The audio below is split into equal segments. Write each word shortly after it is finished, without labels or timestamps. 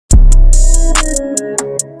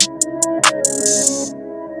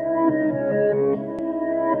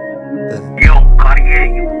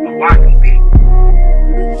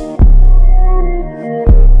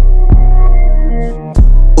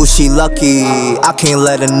lucky, I can't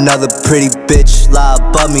let another pretty bitch lie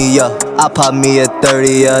above me, yeah. I pop me a 30,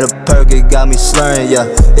 yeah, the perk, it got me slurring, yeah.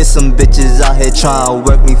 It's some bitches out here trying to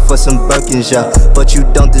work me for some Birkins, yeah. But you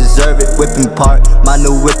don't deserve it, whipping part, my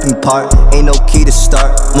new whipping part. Ain't no key to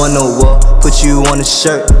start, one no wall, put you on a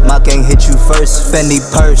shirt. My gang hit you first, Fendi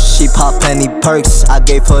purse, she pop penny perks. I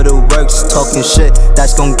gave her the works, talking shit,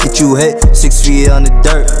 that's gon' get you hit, 6 feet on the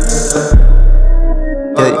dirt.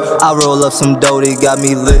 Yeah, I roll up some dough, they got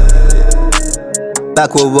me lit.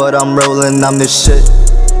 Back with what I'm rolling, I'm the shit.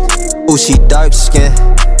 Ooh, she dark skin,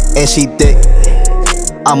 and she thick.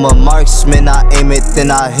 I'm a marksman, I aim it,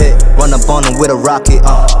 then I hit. Run up on them with a rocket,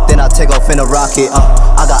 then I take off in a rocket,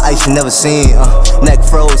 I got ice you never seen, neck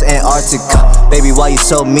froze, Antarctica. Baby, why you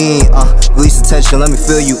so mean, release the tension, let me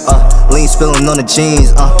feel you, lean spilling on the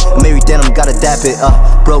jeans, Mary denim, gotta dap it,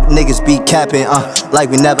 broke niggas be capping,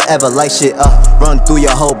 like we never ever like shit, run through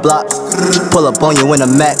your whole block, pull up on you in a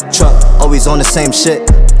Mack truck, always on the same shit,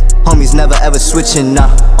 homies never ever switching,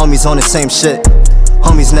 nah, homies on the same shit.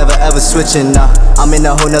 Homies never ever switching, nah. I'm in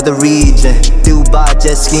a whole nother region. Dubai,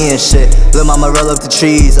 jet ski and shit. Lil' mama roll up the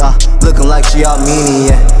trees, looking like she Armenian,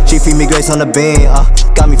 yeah. She feed me grapes on the bean,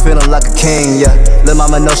 got me feeling like a king, yeah. Lil'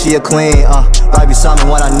 mama know she a queen, right beside me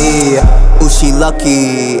when I need, yeah. Ooh, she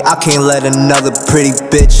lucky, I can't let another pretty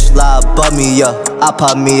bitch lie above me, yeah. I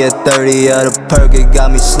pop me a 30, yeah, the perk, it got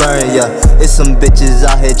me slurring, yeah. It's some bitches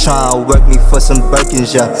out here trying to work me for some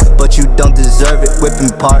Birkins, yeah. But you don't deserve it, whipping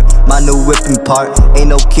part, my new whipping part. Ain't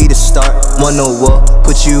no key to start, one no wall,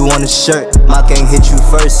 put you on a shirt. My gang hit you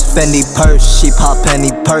first, Fendi purse, she pop penny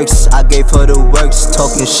perks. I gave her the works,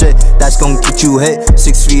 talking shit, that's gon' get you hit,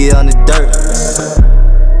 6 feet on the dirt.